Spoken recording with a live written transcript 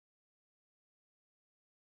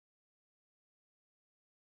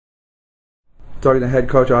talking to head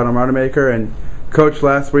coach Autumn Rademacher. And coach,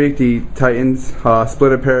 last week the Titans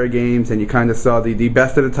split a pair of games, and you kind of saw the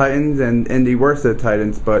best of the Titans and the worst of the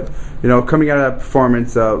Titans. But coming out of that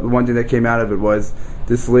performance, the one thing that came out of it was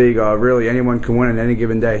this league, really anyone can win on any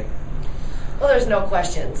given day. Well, there's no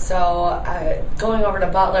question. So going over to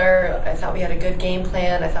Butler, I thought we had a good game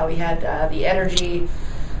plan. I thought we had the energy.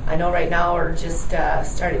 I know right now we're just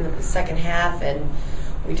starting the second half, and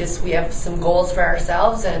we have some goals for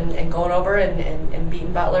ourselves, and going over and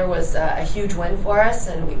beating Butler was a huge win for us,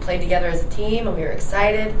 and we played together as a team, and we were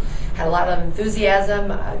excited, had a lot of enthusiasm,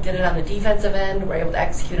 did it on the defensive end, were able to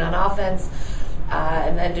execute on offense,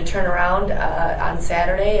 and then to turn around on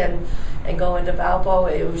Saturday and go into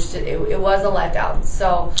Valpo, it was a letdown.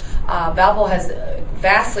 So Valpo has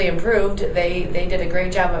vastly improved. They did a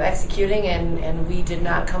great job of executing, and we did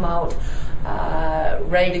not come out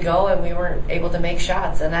ready to go, and we weren't able to make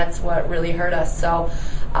shots, and that's what really hurt us. So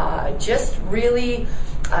just really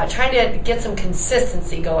trying to get some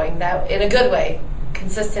consistency going, that in a good way.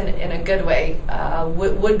 Consistent in a good way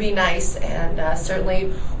would be nice, and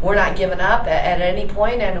certainly we're not giving up at any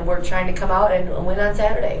point, and we're trying to come out and win on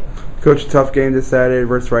Saturday. Coach, tough game this Saturday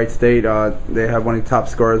versus Wright State. They have one of the top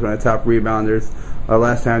scorers, one of the top rebounders.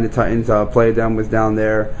 Last time the Titans played them was down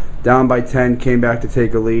there, down by 10, came back to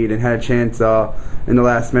take a lead, and had a chance in the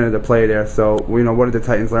last minute to play there. So, what did the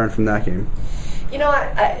Titans learn from that game?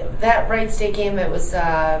 That Wright State game, it was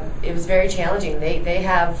very challenging. They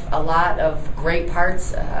have a lot of great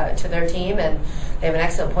parts to their team, and they have an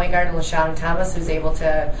excellent point guard in LaShawn Thomas, who's able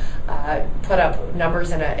to put up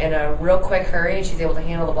numbers in a real quick hurry, and she's able to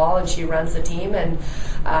handle the ball, and she runs the team. And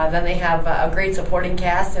then they have a great supporting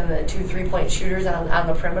cast and the 2 3-point shooters on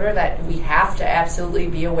the perimeter that we have to absolutely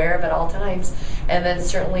be aware of at all times. And then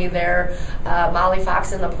certainly their Molly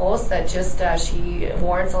Fox in the post that just she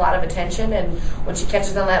warrants a lot of attention, and when she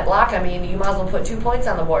catches on that block, I mean, you might as well put 2 points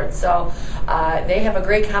on the board. So they have a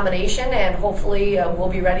great combination, and hopefully we'll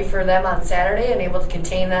be ready for them on Saturday and able to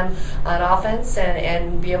contain them on offense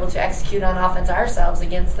and be able to execute on offense ourselves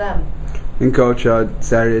against them. And Coach,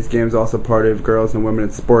 Saturday's game is also part of Girls and Women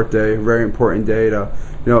in Sport Day, a very important day to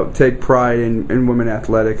take pride in women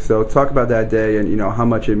athletics. So talk about that day and how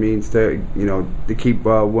much it means to keep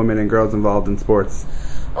women and girls involved in sports.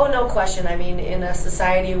 Oh, no question. I mean, in a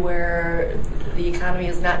society where the economy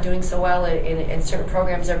is not doing so well and certain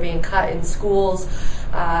programs are being cut in schools,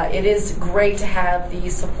 it is great to have the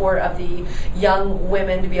support of the young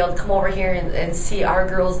women to be able to come over here and see our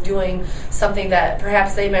girls doing something that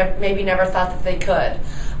perhaps they maybe never thought that they could.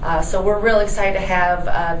 So we're real excited to have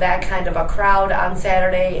that kind of a crowd on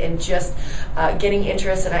Saturday and just getting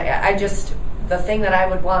interest. And the thing that I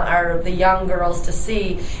would want the young girls to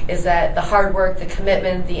see is that the hard work, the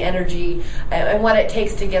commitment, the energy, and what it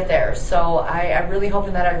takes to get there. So I'm really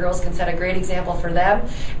hoping that our girls can set a great example for them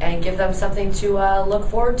and give them something to look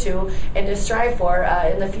forward to and to strive for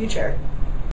in the future.